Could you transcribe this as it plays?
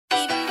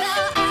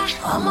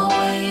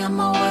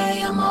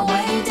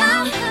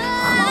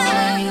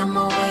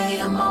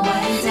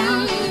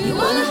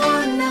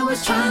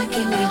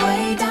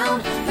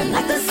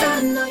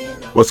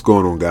What's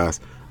going on, guys?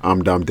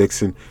 I'm Dom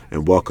Dixon,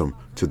 and welcome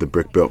to the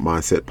Brick Built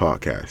Mindset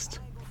Podcast.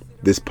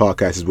 This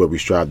podcast is where we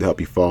strive to help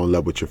you fall in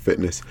love with your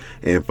fitness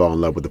and fall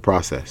in love with the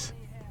process.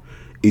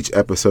 Each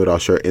episode, I'll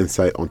share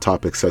insight on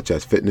topics such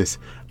as fitness,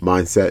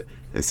 mindset,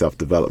 and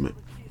self-development.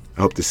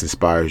 I hope this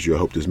inspires you. I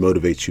hope this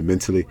motivates you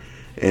mentally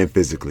and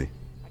physically.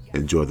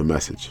 Enjoy the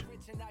message.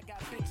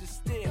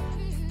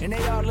 And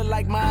they all look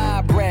like my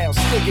eyebrows,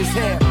 thick as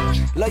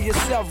hell. Love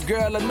yourself,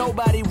 girl, or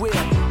nobody will.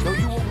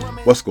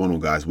 What's going on,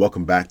 guys?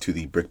 Welcome back to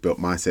the Brick Built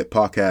Mindset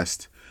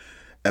Podcast,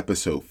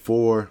 episode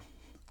 4.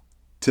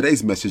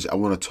 Today's message, I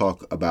want to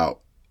talk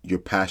about your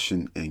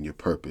passion and your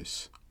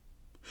purpose.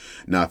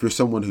 Now, if you're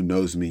someone who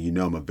knows me, you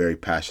know I'm a very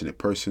passionate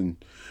person,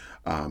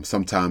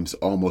 sometimes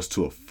almost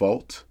to a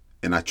fault,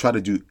 and I try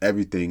to do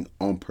everything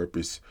on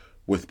purpose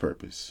with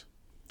purpose.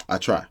 I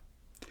try.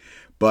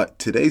 But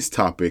today's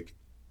topic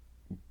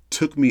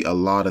took me a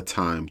lot of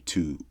time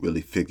to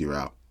really figure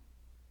out.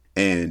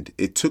 And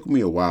it took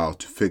me a while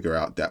to figure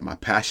out that my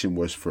passion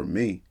was for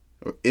me,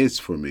 or is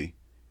for me,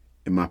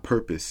 and my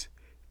purpose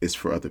is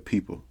for other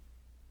people.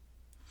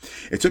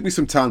 It took me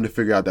some time to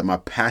figure out that my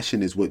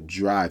passion is what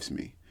drives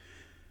me.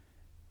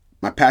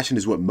 My passion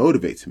is what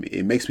motivates me.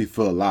 It makes me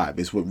feel alive.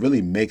 It's what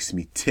really makes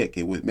me tick.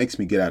 It what makes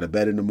me get out of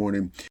bed in the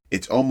morning.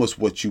 It's almost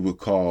what you would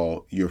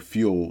call your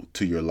fuel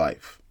to your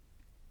life.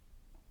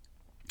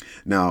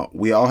 Now,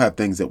 we all have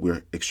things that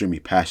we're extremely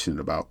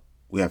passionate about.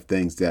 We have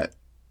things that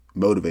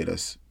motivate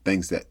us,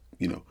 things that,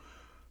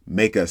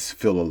 make us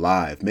feel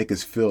alive, make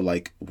us feel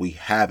like we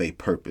have a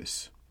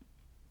purpose.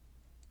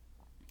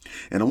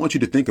 And I want you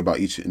to think about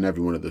each and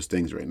every one of those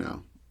things right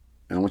now.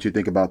 And I want you to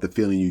think about the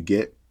feeling you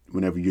get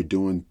whenever you're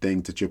doing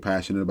things that you're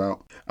passionate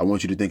about. I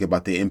want you to think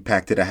about the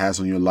impact that it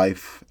has on your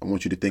life. I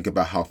want you to think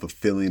about how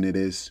fulfilling it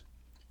is.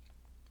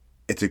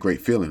 It's a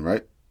great feeling,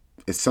 right?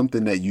 It's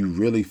something that you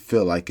really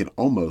feel like can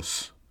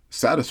almost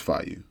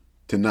satisfy you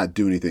to not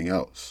do anything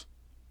else.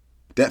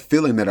 That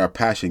feeling that our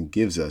passion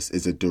gives us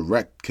is a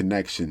direct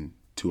connection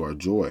to our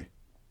joy.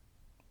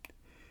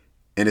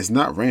 And it's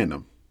not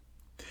random.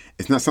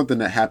 It's not something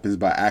that happens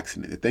by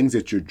accident. The things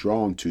that you're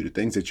drawn to, the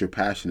things that you're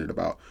passionate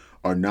about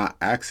are not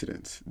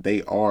accidents.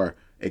 They are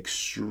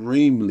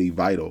extremely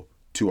vital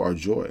to our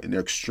joy, and they're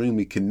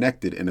extremely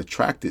connected and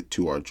attracted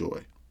to our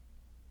joy.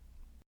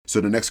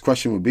 So the next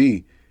question would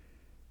be,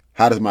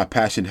 how does my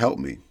passion help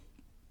me?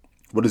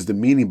 What is the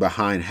meaning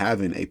behind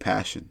having a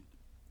passion?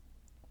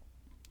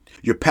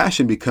 Your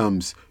passion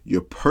becomes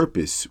your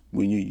purpose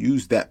when you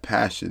use that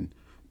passion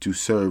to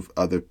serve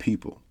other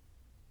people.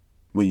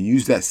 When you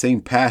use that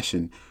same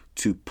passion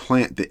to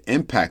plant the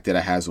impact that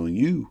it has on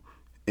you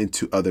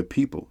into other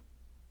people.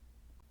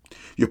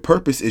 Your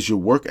purpose is your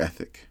work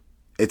ethic.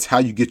 It's how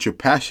you get your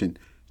passion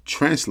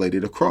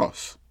translated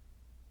across.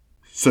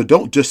 So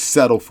don't just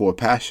settle for a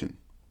passion.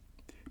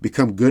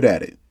 Become good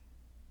at it.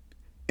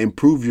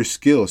 Improve your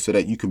skills so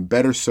that you can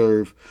better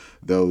serve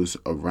those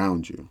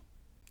around you.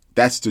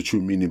 That's the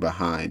true meaning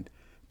behind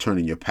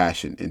turning your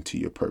passion into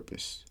your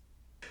purpose.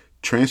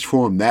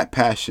 Transform that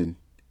passion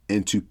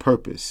into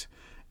purpose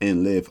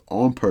and live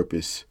on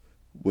purpose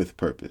with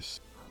purpose.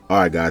 All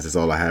right, guys, that's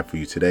all I have for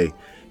you today.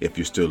 If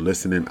you're still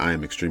listening, I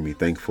am extremely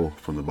thankful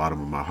from the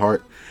bottom of my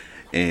heart.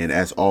 And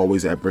as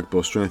always at Brick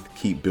Built Strength,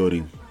 keep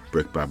building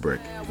brick by brick.